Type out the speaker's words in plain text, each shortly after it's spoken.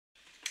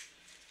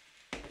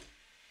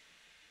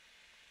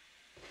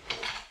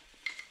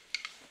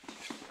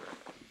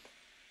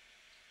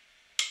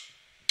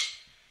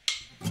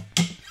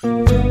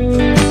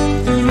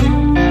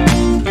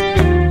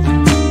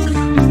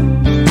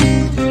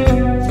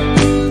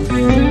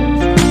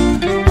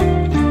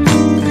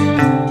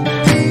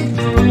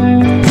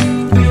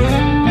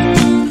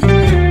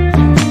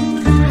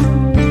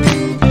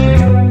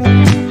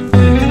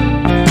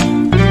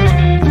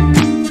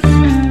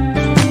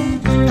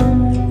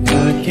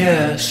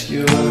guess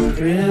you're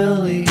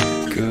really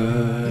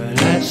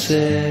good at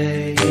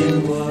saying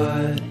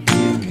what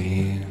you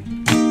mean.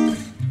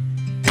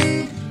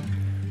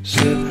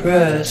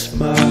 Suppress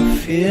my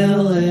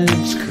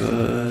feelings,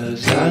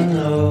 'cause I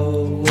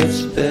know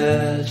what's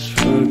best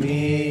for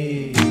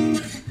me.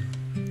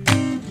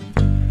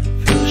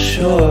 Feel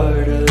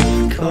short of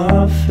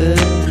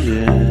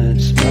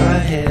confidence, my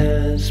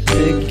hands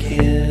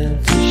begin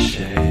to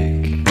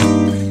shake.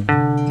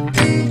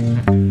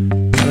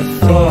 I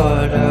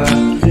thought I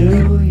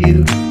knew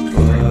you,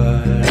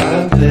 but I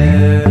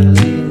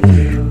barely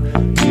knew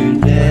your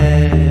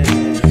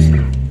name.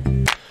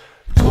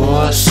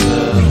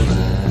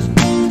 Porcelain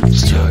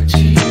stuck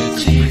to your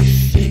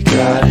teeth, you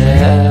got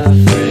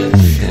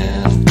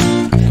everything,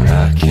 and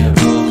I can't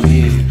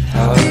believe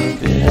how I've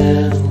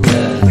been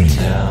let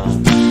down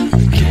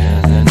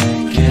again and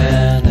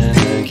again and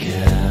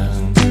again.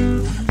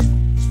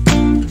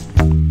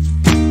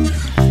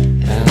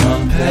 And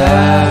I'm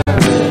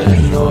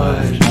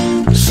paranoid,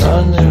 what's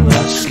under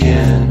my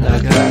skin? I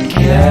got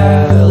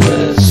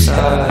careless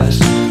eyes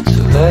to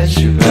let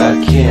you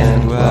back in.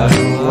 Why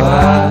do I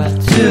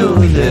do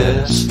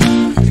this?